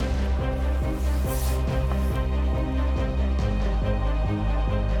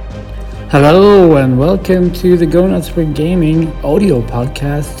Hello and welcome to the Go Nuts for Gaming audio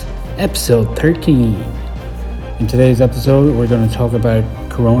podcast, episode 13. In today's episode, we're going to talk about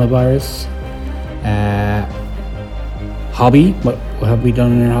coronavirus, hobby, what have we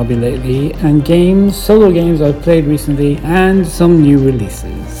done in our hobby lately, and games, solo games I've played recently, and some new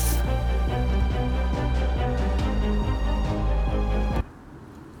releases.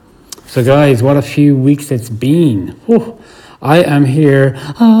 So guys, what a few weeks it's been. Whew. I am here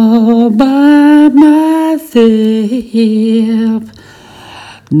all by myself.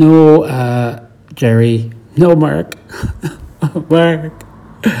 No Jerry, no Mark,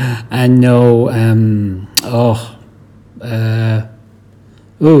 and no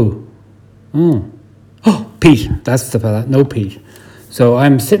Pete. That's the fella. No Pete. So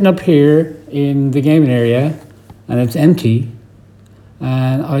I'm sitting up here in the gaming area, and it's empty.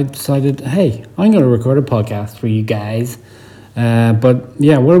 And I decided, hey, I'm going to record a podcast for you guys. But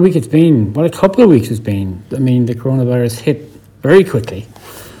yeah, what a week it's been. What a couple of weeks it's been. I mean, the coronavirus hit very quickly.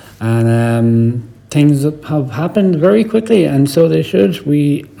 And things have happened very quickly, and so they should.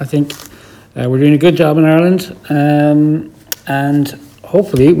 I think we're doing a good job in Ireland. And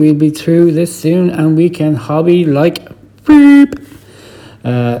hopefully we'll be through this soon and we can hobby like beep.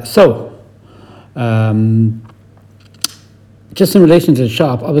 Just in relation to the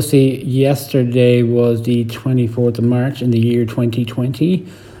shop, obviously yesterday was the 24th of March in the year 2020.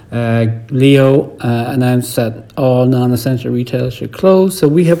 Leo announced that all non-essential retail should close, so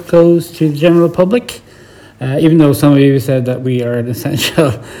we have closed to the general public, even though some of you said that we are an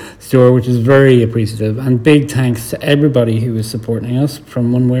essential store, which is very appreciative, and big thanks to everybody who is supporting us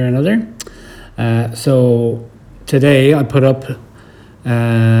from one way or another. So today I put up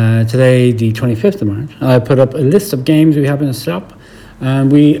today, the 25th of March, I put up a list of games we have in the shop,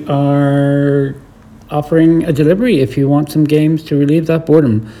 and we are offering a delivery if you want some games to relieve that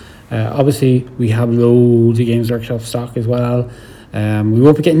boredom. Obviously, we have loads of Games Workshop stock as well. We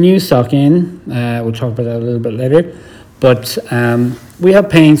won't be getting new stock in. We'll talk about that a little bit later. But we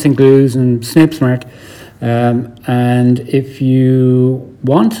have paints and glues and snips, Mark. And if you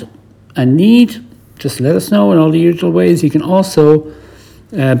want and need, just let us know in all the usual ways. You can also...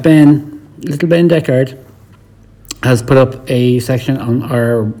 Little Ben Deckard has put up a section on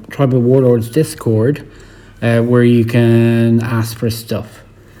our Tribal Warlords Discord where you can ask for stuff,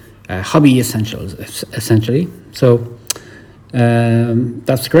 hobby essentials, essentially. So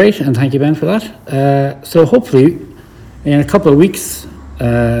that's great, and thank you, Ben, for that. So hopefully in a couple of weeks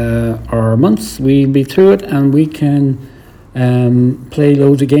or months we'll be through it and we can play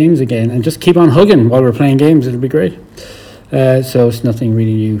loads of games again and just keep on hugging while we're playing games. It'll be great. So it's nothing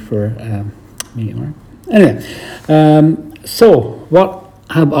really new for me anymore. Anyway, so what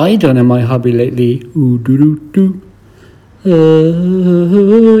have I done in my hobby lately?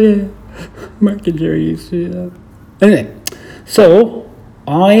 Yeah, Mark and Jerry used to do that. Anyway, so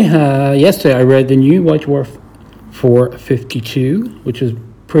yesterday I read the new White Dwarf 452, which was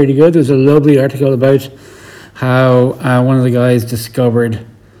pretty good. There was a lovely article about how one of the guys discovered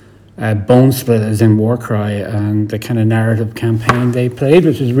Bone Splitters in Warcry and the kind of narrative campaign they played,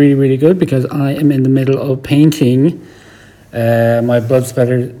 which is really, really good because I am in the middle of painting my Blood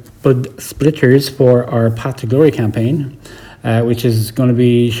Splitters for our Path to Glory campaign, which is going to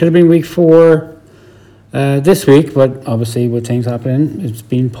be, should have been week 4 this week, but obviously with things happening, it's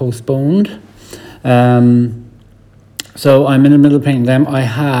been postponed. So I'm in the middle of painting them. I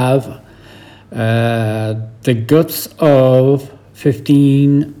have the guts of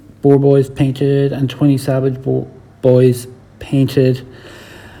 15 Boar Boys painted and 20 Savage Boys painted,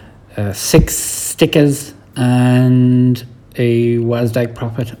 6 stickers and a Wazdag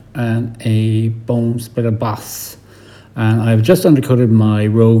Prophet and a Bone Splitter Boss. And I've just undercoated my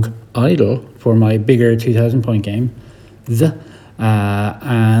Rogue Idol for my bigger 2,000 point game. And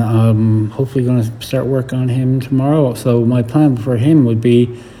I'm hopefully going to start work on him tomorrow. So my plan for him would be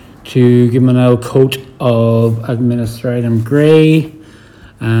to give him an coat of Administratum Grey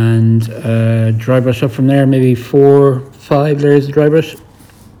and dry brush up from there, maybe 4-5 layers of dry brush,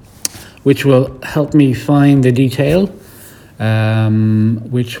 which will help me find the detail,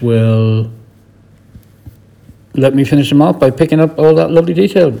 which will let me finish them off by picking up all that lovely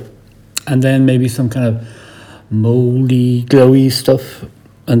detail, and then maybe some kind of moldy, glowy stuff,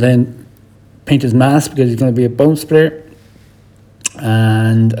 and then paint his mask because he's going to be a bone splitter,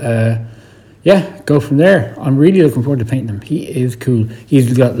 and go from there. I'm really looking forward to painting him. He is cool.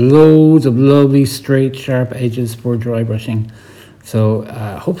 He's got loads of lovely straight sharp edges for dry brushing, so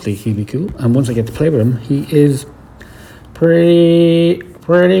hopefully he'll be cool. And once I get to play with him, he is pretty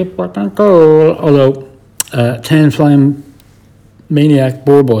fucking cool. Although 10 flying Maniac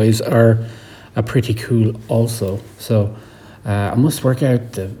Boar Boys are pretty cool also. So I must work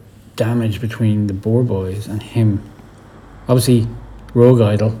out the damage between the Boar Boys and him. Obviously, Rogue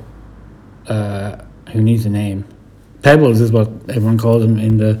Idol, who needs a name. Pebbles is what everyone calls him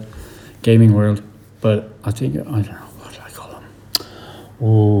in the gaming world. But I don't know, what do I call him?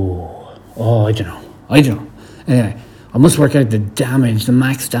 I don't know. Anyway, I must work out the damage, the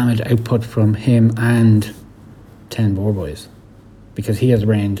max damage output from him and 10 Boar Boys. Because he has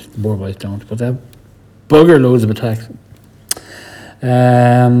range, the Boar Boys don't. But they have bugger loads of attacks.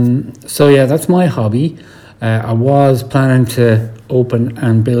 So yeah, that's my hobby. I was planning to open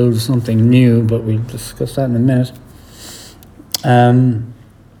and build something new, but we'll discuss that in a minute.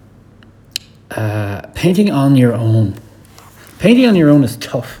 Painting on your own. Painting on your own is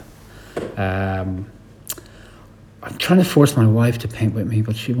tough. I'm trying to force my wife to paint with me,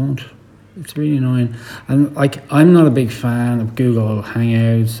 but she won't. It's really annoying. And I'm not a big fan of Google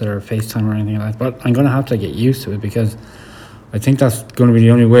Hangouts or FaceTime or anything like that, but I'm going to have to get used to it because I think that's going to be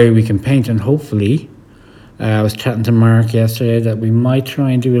the only way we can paint. And hopefully, I was chatting to Mark yesterday that we might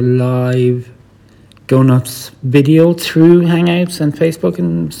try and do a live Go Nuts video through Hangouts and Facebook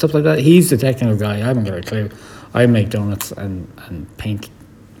and stuff like that. He's the technical guy. I haven't got a clue. I make donuts and paint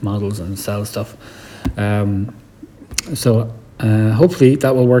models and sell stuff. So hopefully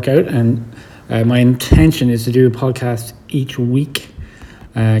that will work out. And my intention is to do a podcast each week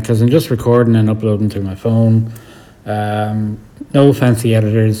because I'm just recording and uploading through my phone. No fancy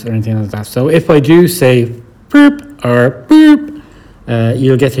editors or anything like that. So if I do say boop or boop,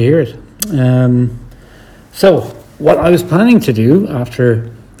 you'll get to hear it. So what I was planning to do after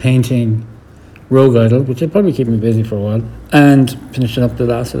painting Rogue Idol, which would probably keep me busy for a while, and finishing up the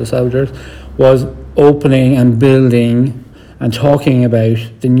last of the Salvagers, was opening and building and talking about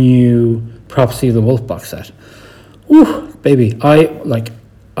the new Prophecy of the Wolf box set. Ooh, baby, I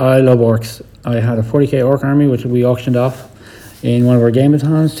love orcs. I had a 40k orc army which we auctioned off in one of our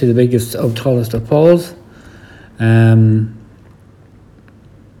game-a-thons to the biggest of tallest of Pauls. I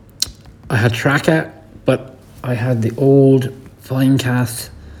had Traka, but I had the old Finecast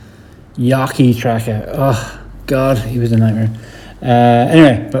Yaki Traka. Oh god, he was a nightmare.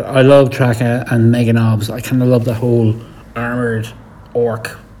 Anyway, but I love Traka and Mega Knobs. I kind of love the whole armoured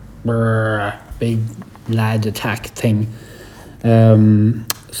orc big lad attack thing.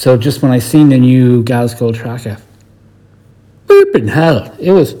 So just when I seen the new Galskull Traka, booping hell,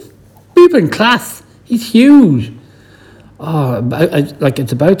 it was booping class. He's huge. Oh,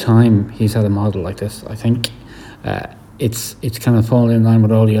 it's about time he's had a model like this. I think it's kind of falling in line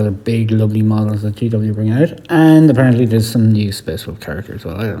with all the other big, lovely models that GW bring out. And apparently there's some new Space Wolf characters.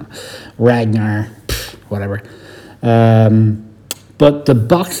 Well, I don't know. Ragnar, whatever. But the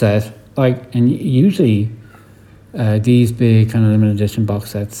box set, and usually these big kind of limited edition box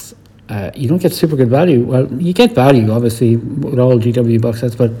sets, you don't get super good value. Well, you get value, obviously, with all GW box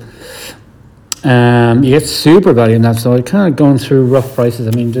sets, but you get super value in that. So I'm kind of going through rough prices.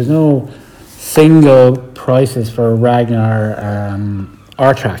 I mean, there's no single prices for Ragnar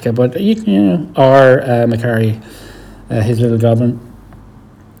or Traka, but or Makari, his little goblin.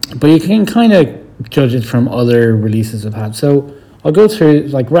 But you can kind of judge it from other releases I've had. So I'll go through,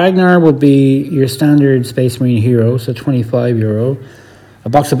 Ragnar would be your standard Space Marine hero, so €25. A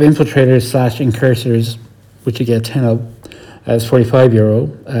box of infiltrators / incursors, which you get 10 of, is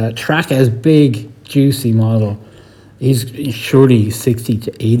 €45. Traka is big, juicy model. He's surely €60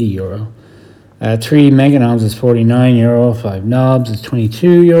 to €80. 3 Mega Knobs is €49. 5 Knobs is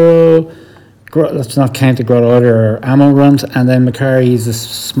 €22. Let's not count the Grot Order or ammo runs. And then Makari is a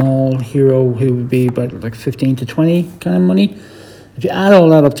small hero who would be about 15 to 20 kind of money. If you add all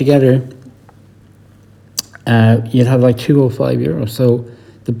that up together, you'd have €205. So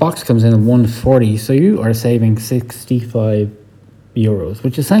the box comes in at €140. So you are saving €65,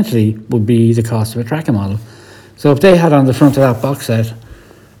 which essentially would be the cost of a Traka model. So if they had on the front of that box set,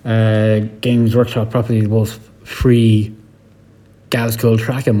 Games Workshop Property Wolf free Galskull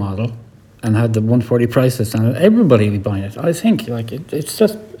Traka model, and had the 140 price list on it, everybody would be buying it. I think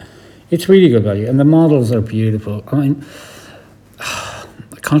it's really good value, and the models are beautiful. I mean,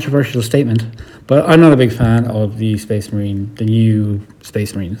 a controversial statement, but I'm not a big fan of the Space Marine, the new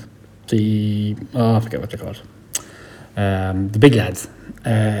Space Marines. I forget what they're called. The big lads.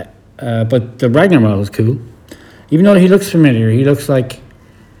 But the Ragnar model is cool. Even though he looks familiar, he looks like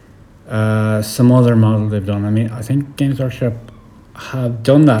some other model they've done. I mean, I think Games Workshop have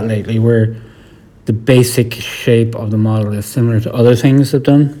done that lately, where the basic shape of the model is similar to other things they've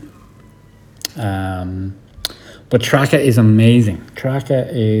done. But Traka is amazing. Traka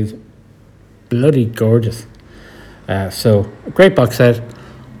is bloody gorgeous. So a great box set.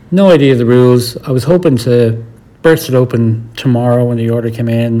 No idea of the rules. I was hoping to burst it open tomorrow when the order came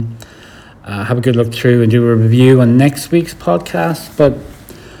in, have a good look through and do a review on next week's podcast. But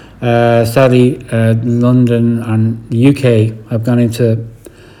sadly, London and the UK have gone into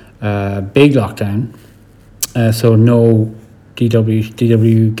big lockdown. So no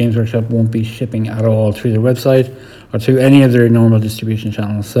DW Games Workshop won't be shipping at all through their website or through any of their normal distribution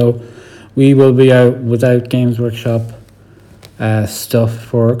channels. So we will be out without Games Workshop stuff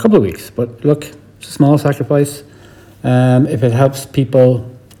for a couple of weeks. But look, it's a small sacrifice. If it helps people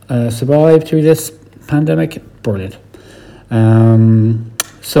survive through this pandemic, brilliant.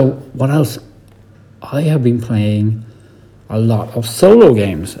 So what else? I have been playing a lot of solo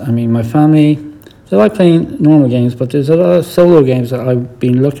games. I mean, my family, they like playing normal games, but there's a lot of solo games that I've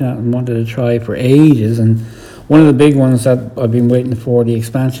been looking at and wanted to try for ages. And one of the big ones that I've been waiting for the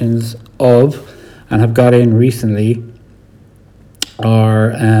expansions of and have got in recently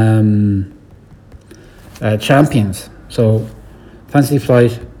are Champions. So Fantasy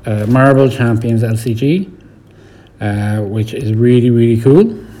Flight Marble Champions LCG, which is really, really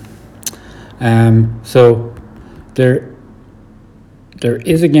cool. So there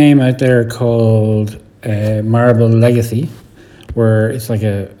is a game out there called Marble Legacy, where it's like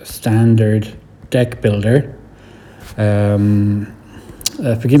a standard deck builder.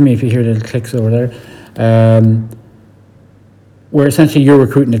 Forgive me if you hear the clicks over there. Where essentially you're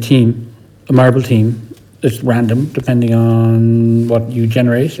recruiting a team, a marble team. It's random depending on what you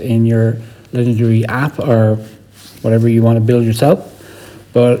generate in your Legendary app or whatever you want to build yourself.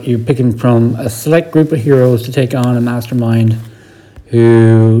 But you're picking from a select group of heroes to take on a mastermind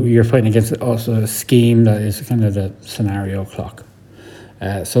who you're fighting against. Also a scheme that is kind of the scenario clock.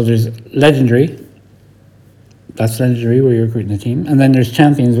 So there's Legendary. That's Legendary, where you're recruiting a team. And then there's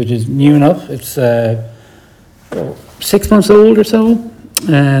Champions, which is new enough. It's 6 months old or so,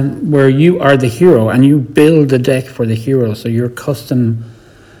 where you are the hero and you build the deck for the hero. So you're custom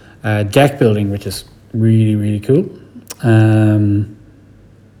deck building, which is really, really cool.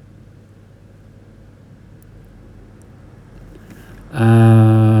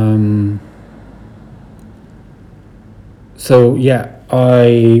 So yeah,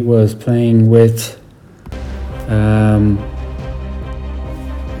 I was playing with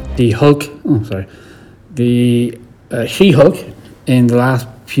the Hulk. Oh, sorry, the She-Hulk in the last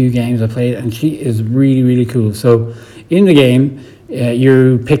few games I played, and she is really, really cool. So in the game,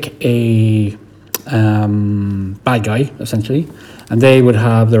 you pick a bad guy essentially, and they would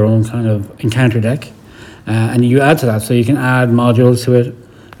have their own kind of encounter deck, and you add to that. So you can add modules to it,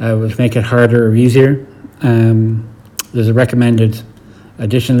 which make it harder or easier. There's a recommended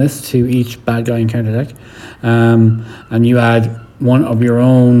addition list to each bad guy encounter deck, and you add one of your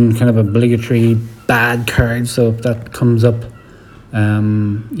own kind of obligatory bad cards. So if that comes up,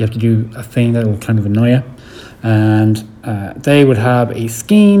 you have to do a thing that will kind of annoy you, and they would have a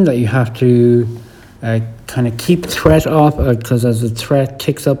scheme that you have to kind of keep threat off, because as the threat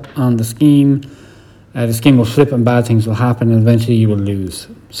ticks up on the scheme will flip and bad things will happen, and eventually you will lose.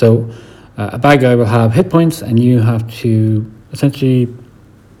 So a bad guy will have hit points, and you have to essentially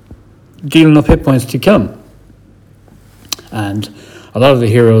deal enough hit points to kill him. And a lot of the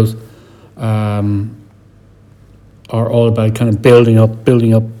heroes are all about kind of building up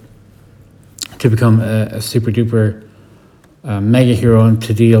to become a super duper mega hero and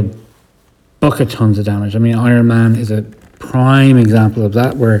to deal bucket tons of damage. I mean, Iron Man is a prime example of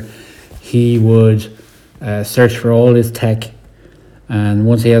that, where he would search for all his tech, and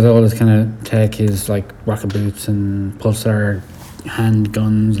once he has all his kind of tech, his like rocket boots and pulsar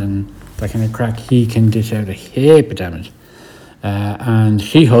handguns and that kind of crack, he can dish out a heap of damage. And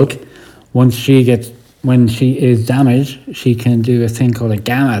She-Hulk, when she is damaged, she can do a thing called a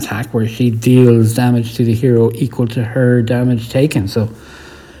gamma attack, where she deals damage to the hero equal to her damage taken. So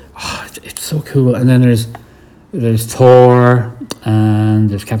it's so cool. And then there's Thor, and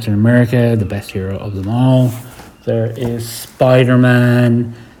there's Captain America, the best hero of them all. There is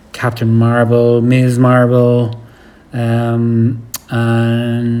Spider-Man, Captain Marvel, Ms. Marvel, and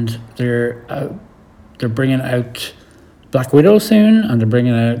they're bringing out Black Widow soon, and they're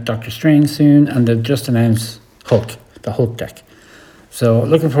bringing out Doctor Strange soon, and they've just announced Hulk, the Hulk deck. So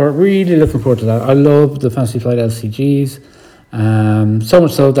really looking forward to that. I love the Fantasy Flight LCGs, so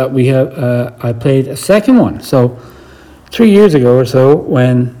much so that I played a second one. So 3 years ago or so,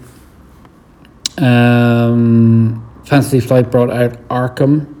 when Fantasy Flight brought out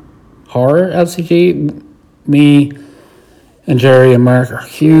Arkham Horror LCG, me and Jerry and Mark are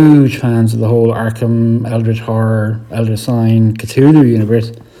huge fans of the whole Arkham, Eldritch Horror, Elder Sign, Cthulhu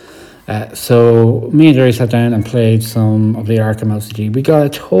universe. So me and Jerry sat down and played some of the Arkham LCG. We got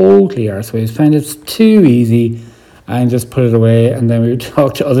it totally arseways, found it too easy, and just put it away. And then we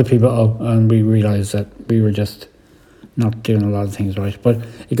talked to other people, and we realised that we were just not doing a lot of things right. But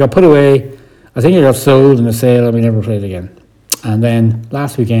it got put away. I think it got sold in a sale, and we never played it again. And then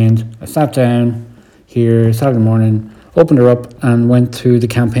last weekend, I sat down here Saturday morning, opened her up, and went through the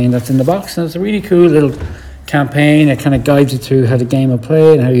campaign that's in the box. And it's a really cool little campaign. It kind of guides you through how the game will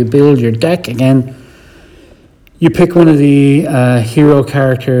play and how you build your deck. Again, you pick one of the hero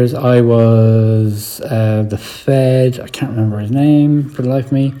characters. I was the Fed. I can't remember his name for the life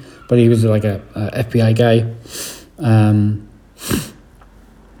of me, but he was like a FBI guy.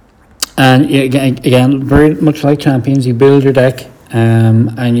 And again, very much like Champions, you build your deck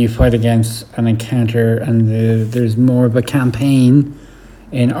and you fight against an encounter, and there's more of a campaign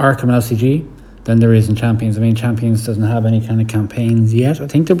in Arkham LCG than there is in Champions. I mean, Champions doesn't have any kind of campaigns yet. I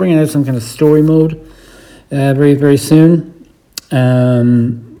think they're bringing out some kind of story mode very, very soon,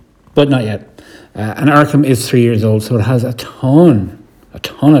 but not yet. And Arkham is 3 years old, so it has a ton of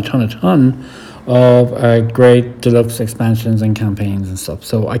great deluxe expansions and campaigns and stuff.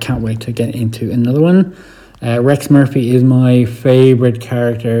 So I can't wait to get into another one. Rex Murphy is my favourite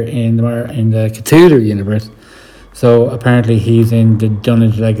character in the Cthulhu universe. So apparently he's in the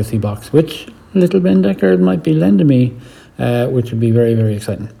Dunnage Legacy box, which Little Ben Deckard might be lending me, which would be very, very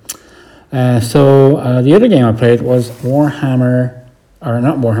exciting. So the other game I played was Warhammer, or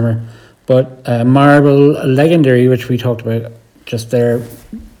not Warhammer, but Marvel Legendary, which we talked about just there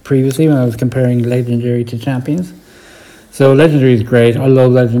previously when I was comparing Legendary to Champions. So Legendary is great. I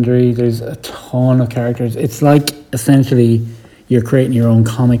love Legendary. There's a ton of characters. It's like essentially you're creating your own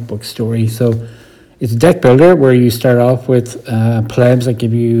comic book story. So it's a deck builder where you start off with plebs that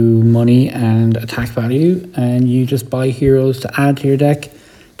give you money and attack value, and you just buy heroes to add to your deck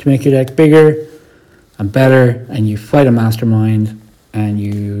to make your deck bigger and better, and you fight a mastermind, and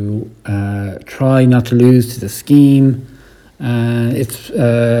you try not to lose to the scheme. It's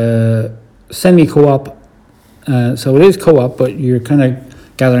semi-co-op, so it is co-op, but you're kind of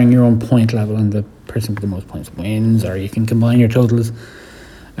gathering your own point level, and the person with the most points wins, or you can combine your totals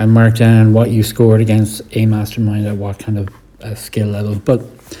and mark down what you scored against a mastermind at what kind of skill level. But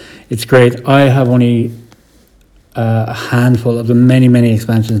it's great. I have only a handful of the many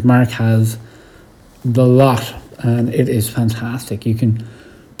expansions. Mark has the lot, and it is fantastic. You can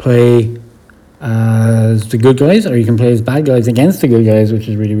play as the good guys, or you can play as bad guys against the good guys, which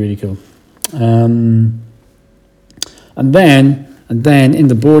is really, really cool. And then in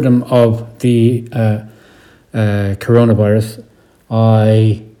the boredom of the coronavirus,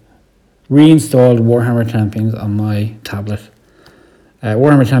 I reinstalled Warhammer Champions on my tablet.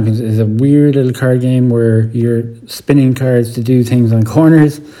 Warhammer Champions is a weird little card game where you're spinning cards to do things on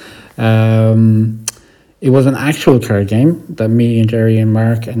corners. It was an actual card game that me and Jerry and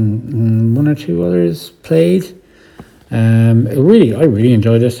Mark and one or two others played. I really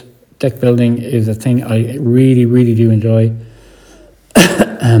enjoyed it. Deck building is a thing I really, really do enjoy.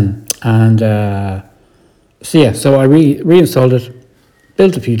 So I reinstalled it,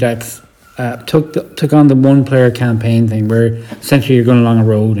 built a few decks, took on the one-player campaign thing where essentially you're going along a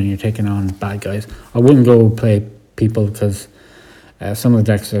road and you're taking on bad guys. I wouldn't go play people because some of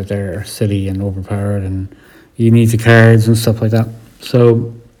the decks out there are silly and overpowered, and you need the cards and stuff like that.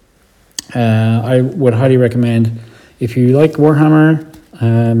 So I would highly recommend, if you like Warhammer,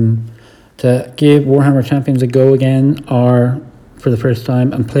 to give Warhammer Champions a go again, or for the first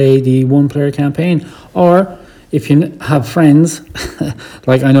time, and play the one-player campaign. Or if you have friends,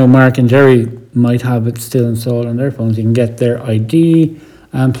 like I know Mark and Jerry might have it still installed on their phones, you can get their ID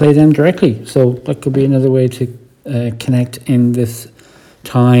and play them directly. So that could be another way to connect in this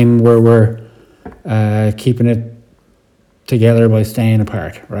time where we're keeping it together by staying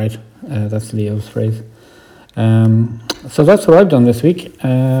apart, right? That's Leo's phrase. So that's what I've done this week.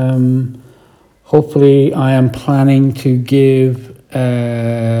 Hopefully I am planning to give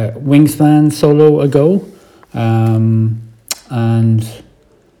Wingspan Solo a go, and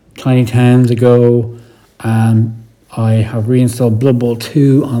Tiny Towns a go. I have reinstalled Blood Bowl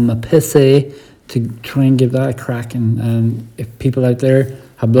 2 on my PC to try and give that a crack, and if people out there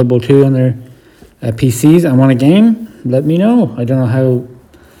have Blood Bowl 2 on their PCs and want a game, let me know. I don't know how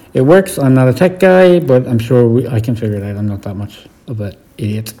it works. I'm not a tech guy, but I'm sure I can figure it out. I'm not that much of an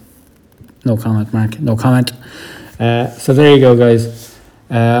idiot. No comment, Mark. No comment. So there you go, guys.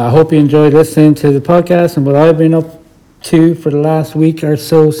 I hope you enjoyed listening to the podcast and what I've been up to for the last week or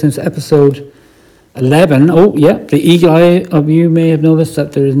so since episode 11. Oh, yeah, the eagle eye of you may have noticed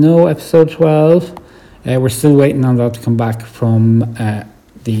that there is no episode 12. We're still waiting on that to come back from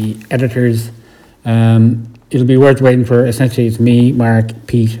the editors. It'll be worth waiting for. Essentially, it's me, Mark,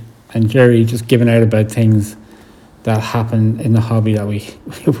 Pete, and Jerry just giving out about things that happen in the hobby that we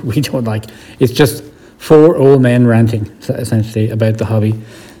we don't like. It's just 4 old men ranting, essentially, about the hobby.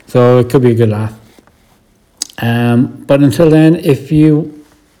 So it could be a good laugh. But until then, if you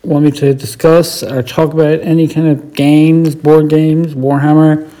want me to discuss or talk about any kind of games, board games,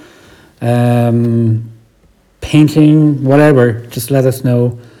 Warhammer, painting, whatever, just let us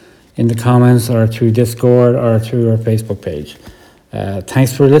know in the comments or through Discord or through our Facebook page.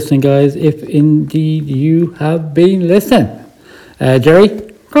 Thanks for listening, guys, if indeed you have been listening.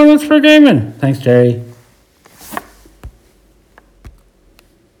 Jerry, comments for gaming. Thanks, Jerry.